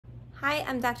Hi,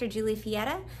 I'm Dr. Julie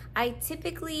Fietta. I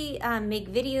typically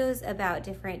make videos about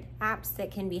different apps that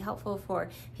can be helpful for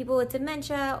people with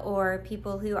dementia or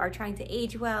people who are trying to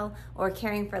age well or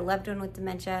caring for a loved one with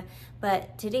dementia.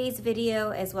 But today's video,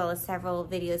 as well as several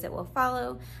videos that will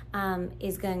follow,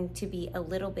 is going to be a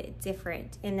little bit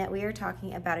different in that we are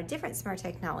talking about a different smart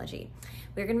technology.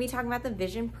 We're going to be talking about the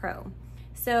Vision Pro.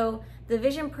 So the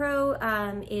Vision Pro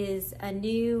is a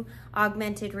new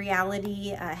augmented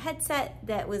reality headset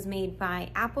that was made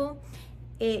by Apple.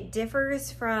 It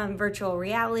differs from virtual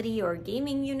reality or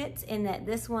gaming units in that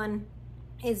this one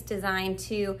is designed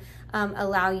to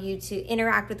allow you to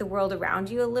interact with the world around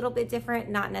you a little bit different,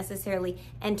 not necessarily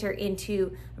enter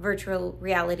into virtual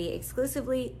reality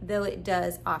exclusively, though it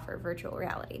does offer virtual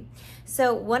reality.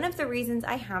 So one of the reasons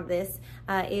I have this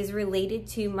is related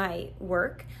to my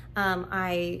work.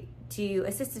 I do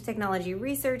assistive technology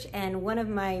research, and one of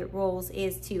my roles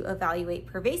is to evaluate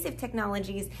pervasive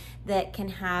technologies that can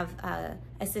have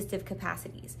assistive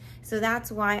capacities. So that's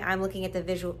why I'm looking at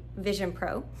the Vision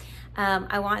Pro.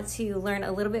 I want to learn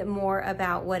a little bit more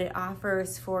about what it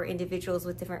offers for individuals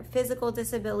with different physical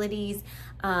disabilities,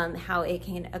 how it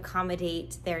can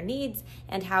accommodate their needs,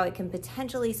 and how it can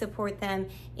potentially support them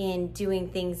in doing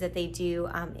things that they do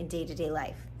in day-to-day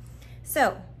life.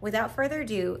 So without further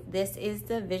ado, this is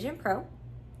the Vision Pro.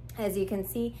 As you can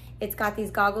see, it's got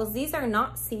these goggles. These are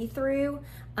not see-through.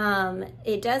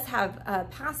 It does have a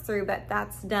pass-through, but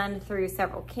that's done through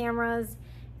several cameras.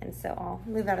 And so I'll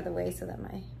move out of the way so that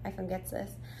my iPhone gets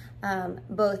this.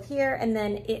 Both here, and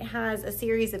then it has a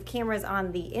series of cameras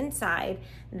on the inside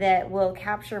that will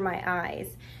capture my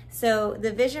eyes. So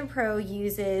the Vision Pro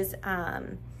uses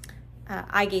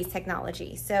eye gaze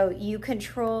technology. So you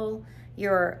control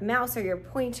your mouse or your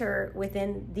pointer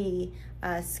within the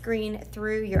screen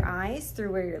through your eyes,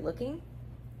 through where you're looking.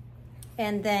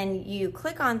 And then you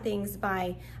click on things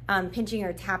by pinching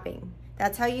or tapping.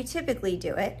 That's how you typically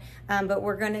do it, but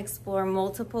we're going to explore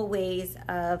multiple ways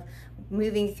of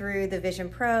moving through the Vision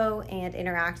Pro and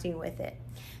interacting with it.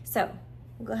 So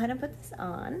we'll go ahead and put this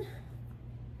on.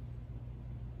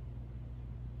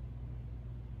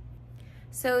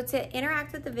 So to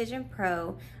interact with the Vision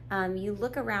Pro, you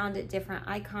look around at different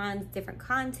icons, different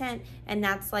content, and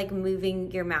that's like moving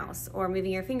your mouse or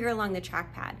moving your finger along the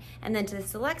trackpad. And then to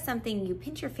select something, you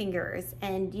pinch your fingers,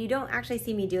 and you don't actually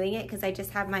see me doing it because I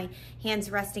just have my hands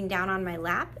resting down on my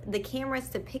lap. The cameras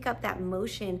to pick up that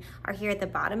motion are here at the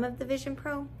bottom of the Vision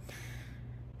Pro.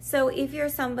 So if you're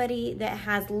somebody that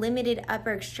has limited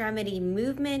upper extremity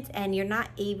movement and you're not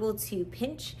able to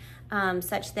pinch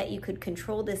such that you could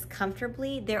control this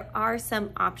comfortably, there are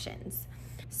some options.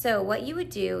 So what you would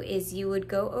do is you would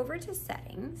go over to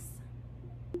settings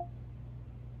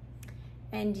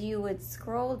and you would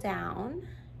scroll down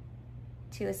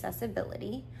to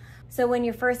accessibility. So when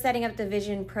you're first setting up the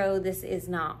Vision Pro, this is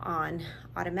not on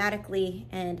automatically,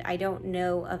 and I don't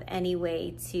know of any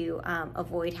way to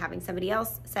avoid having somebody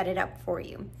else set it up for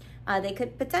you. They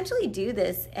could potentially do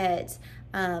this at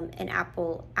an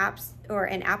Apple apps or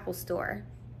an Apple store,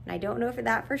 and I don't know for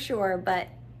that for sure, but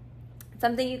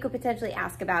something you could potentially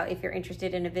ask about if you're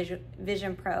interested in a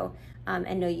Vision Pro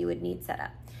and know you would need set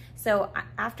up. So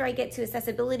after I get to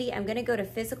accessibility, I'm going to go to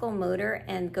physical motor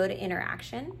and go to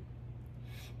interaction.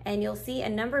 And you'll see a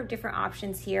number of different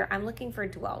options here. I'm looking for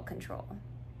dwell control.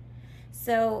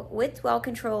 So with dwell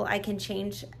control, I can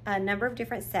change a number of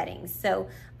different settings. So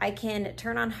I can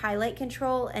turn on highlight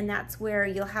control, and that's where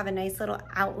you'll have a nice little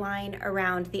outline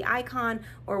around the icon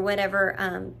or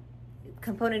whatever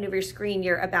component of your screen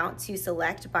you're about to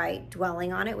select by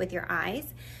dwelling on it with your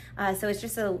eyes. So it's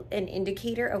just an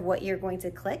indicator of what you're going to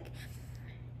click.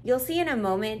 You'll see in a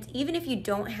moment, even if you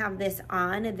don't have this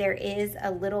on, there is a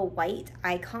little white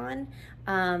icon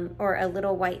or a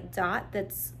little white dot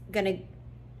that's going to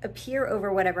appear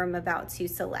over whatever I'm about to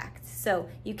select. So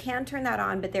you can turn that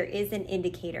on, but there is an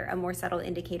indicator, a more subtle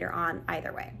indicator on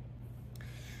either way.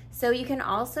 So you can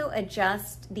also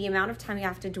adjust the amount of time you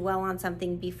have to dwell on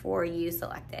something before you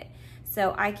select it.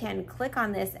 So I can click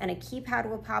on this and a keypad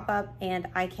will pop up, and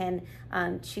I can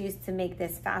choose to make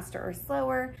this faster or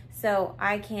slower. So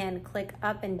I can click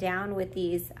up and down with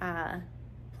these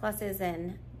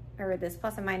pluses or this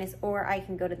plus and minus, or I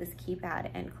can go to this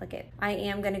keypad and click it. I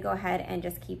am going to go ahead and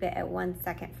just keep it at 1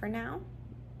 second for now.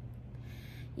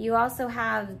 You also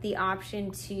have the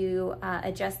option to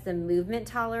adjust the movement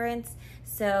tolerance.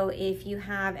 So if you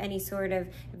have any sort of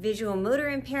visual motor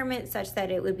impairment such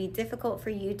that it would be difficult for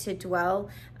you to dwell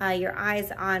your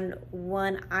eyes on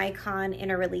one icon in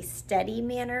a really steady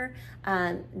manner,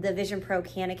 the Vision Pro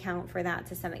can account for that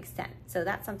to some extent. So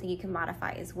that's something you can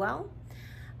modify as well.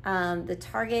 The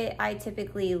target, I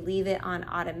typically leave it on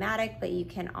automatic, but you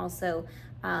can also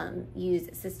use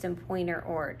system pointer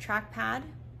or trackpad.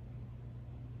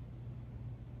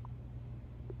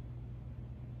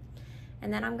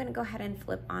 And then I'm gonna go ahead and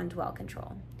flip on dwell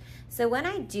control. So when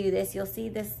I do this, you'll see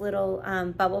this little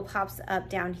bubble pops up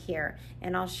down here,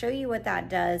 and I'll show you what that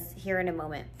does here in a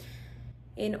moment.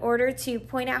 In order to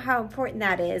point out how important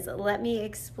that is, let me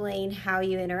explain how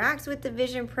you interact with the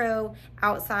Vision Pro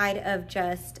outside of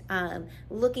just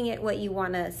looking at what you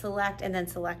wanna select and then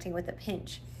selecting with a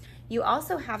pinch. You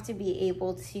also have to be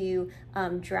able to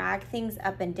drag things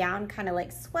up and down, kind of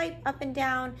like swipe up and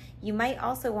down. You might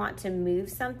also want to move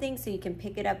something so you can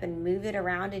pick it up and move it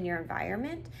around in your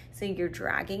environment, so you're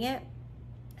dragging it.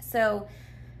 So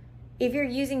if you're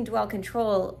using dwell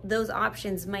control, those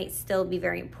options might still be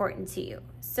very important to you.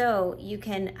 So you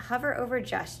can hover over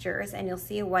gestures and you'll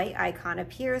see a white icon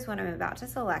appears when I'm about to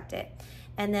select it.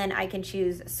 And then I can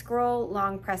choose scroll,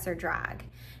 long press, or drag.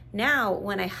 Now,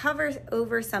 when I hover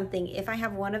over something, if I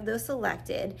have one of those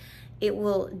selected, it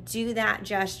will do that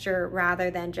gesture rather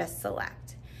than just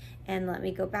select. And let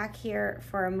me go back here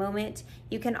for a moment.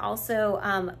 You can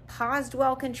also pause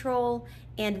dwell control,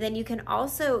 and then you can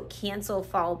also cancel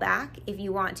fallback if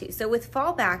you want to. So with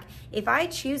fallback, if I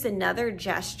choose another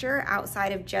gesture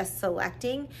outside of just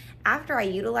selecting, after I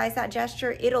utilize that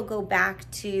gesture, it'll go back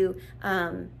to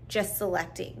just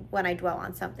selecting when I dwell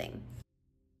on something.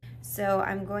 So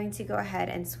I'm going to go ahead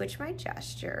and switch my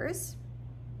gestures.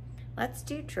 Let's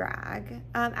do drag.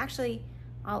 Actually,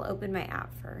 I'll open my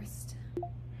app first.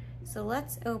 So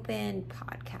let's open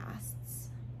podcasts.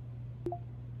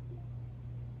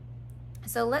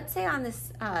 So let's say on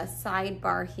this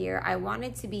sidebar here, I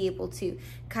wanted to be able to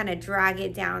kind of drag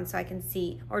it down so I can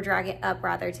see, or drag it up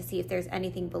rather, to see if there's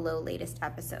anything below latest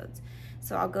episodes.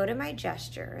 So I'll go to my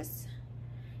gestures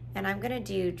and I'm gonna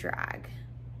do drag.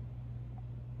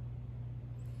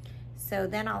 So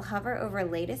then I'll hover over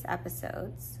latest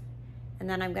episodes, and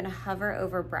then I'm gonna hover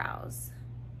over browse.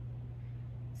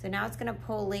 So now it's gonna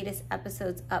pull latest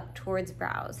episodes up towards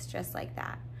browse, just like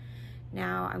that.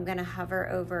 Now I'm gonna hover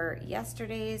over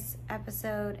yesterday's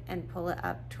episode and pull it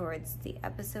up towards the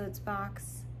episodes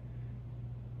box,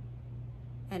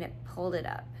 and it pulled it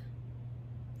up.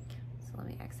 So let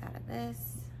me X out of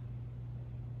this.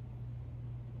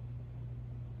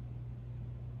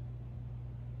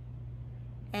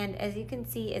 And as you can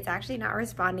see, it's actually not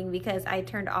responding because I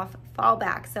turned off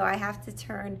fallback. So I have to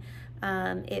turn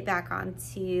it back on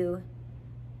to,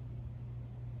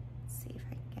 let's see if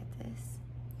I can get this,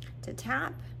 to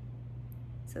tap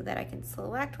so that I can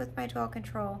select with my dwell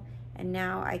control. And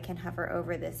now I can hover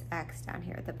over this X down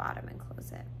here at the bottom and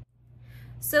close it.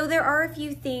 So there are a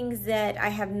few things that I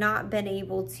have not been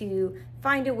able to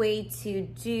find a way to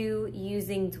do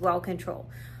using dwell control.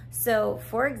 So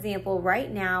for example,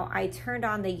 right now I turned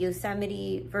on the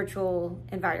Yosemite virtual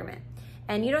environment,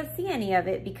 and you don't see any of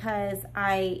it because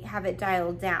I have it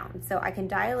dialed down. So I can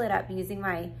dial it up using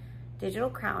my digital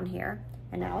crown here,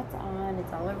 and now it's on,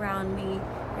 it's all around me.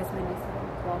 Here's my nice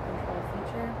little dwell control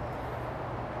feature.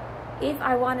 If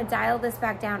I want to dial this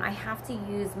back down, I have to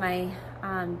use my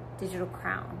digital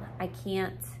crown. I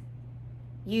can't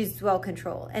use dwell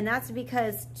control, and that's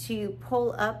because to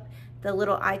pull up the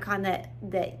little icon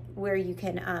that where you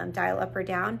can dial up or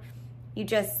down, you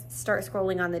just start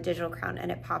scrolling on the digital crown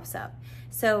and it pops up.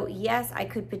 So yes, I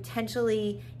could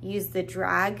potentially use the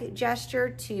drag gesture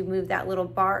to move that little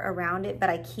bar around it, but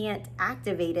I can't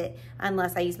activate it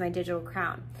unless I use my digital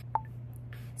crown.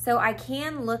 So I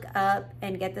can look up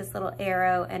and get this little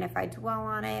arrow, and if I dwell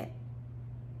on it,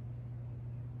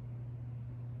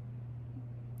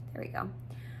 there we go.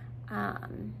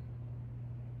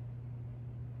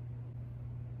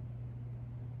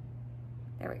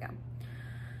 There we go.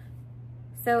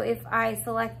 So if I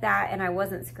select that and I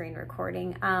wasn't screen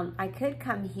recording, I could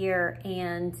come here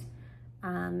and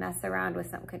mess around with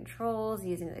some controls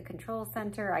using the control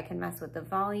center. I can mess with the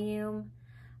volume.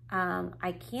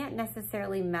 I can't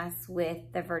necessarily mess with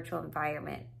the virtual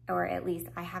environment, or at least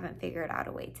I haven't figured out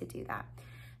a way to do that.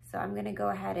 So I'm gonna go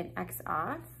ahead and X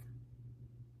off.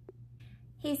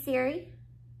 Hey Siri,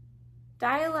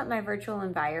 dial up my virtual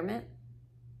environment.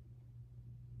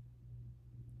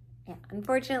 Yeah,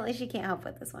 unfortunately she can't help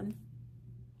with this one.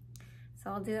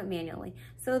 So I'll do it manually.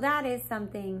 So that is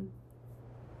something,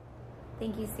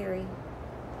 thank you Siri.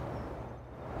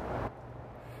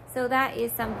 So that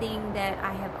is something that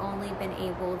I have only been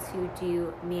able to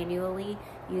do manually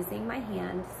using my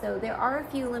hand. So there are a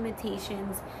few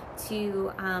limitations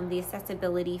to the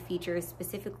accessibility features,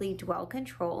 specifically dwell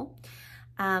control.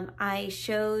 I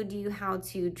showed you how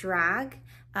to drag,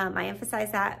 I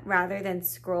emphasize that rather than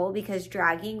scroll because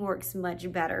dragging works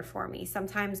much better for me.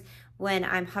 Sometimes when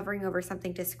I'm hovering over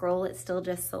something to scroll, it still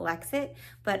just selects it,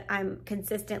 but I'm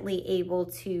consistently able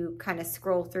to kind of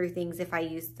scroll through things if I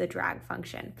use the drag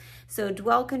function. So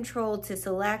dwell control to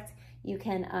select. You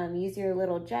can use your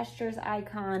little gestures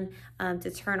icon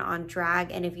to turn on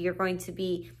drag. And if you're going to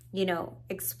be,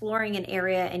 exploring an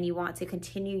area and you want to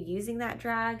continue using that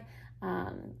drag,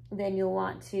 then you'll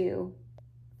want to,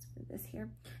 let's move this here,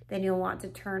 then you'll want to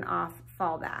turn off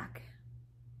fallback.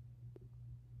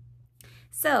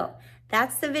 So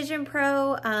that's the Vision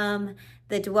Pro,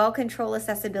 the dwell control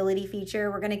accessibility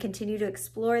feature. We're going to continue to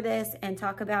explore this and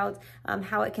talk about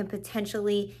how it can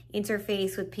potentially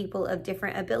interface with people of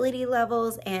different ability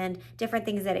levels and different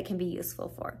things that it can be useful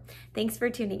for. Thanks for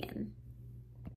tuning in.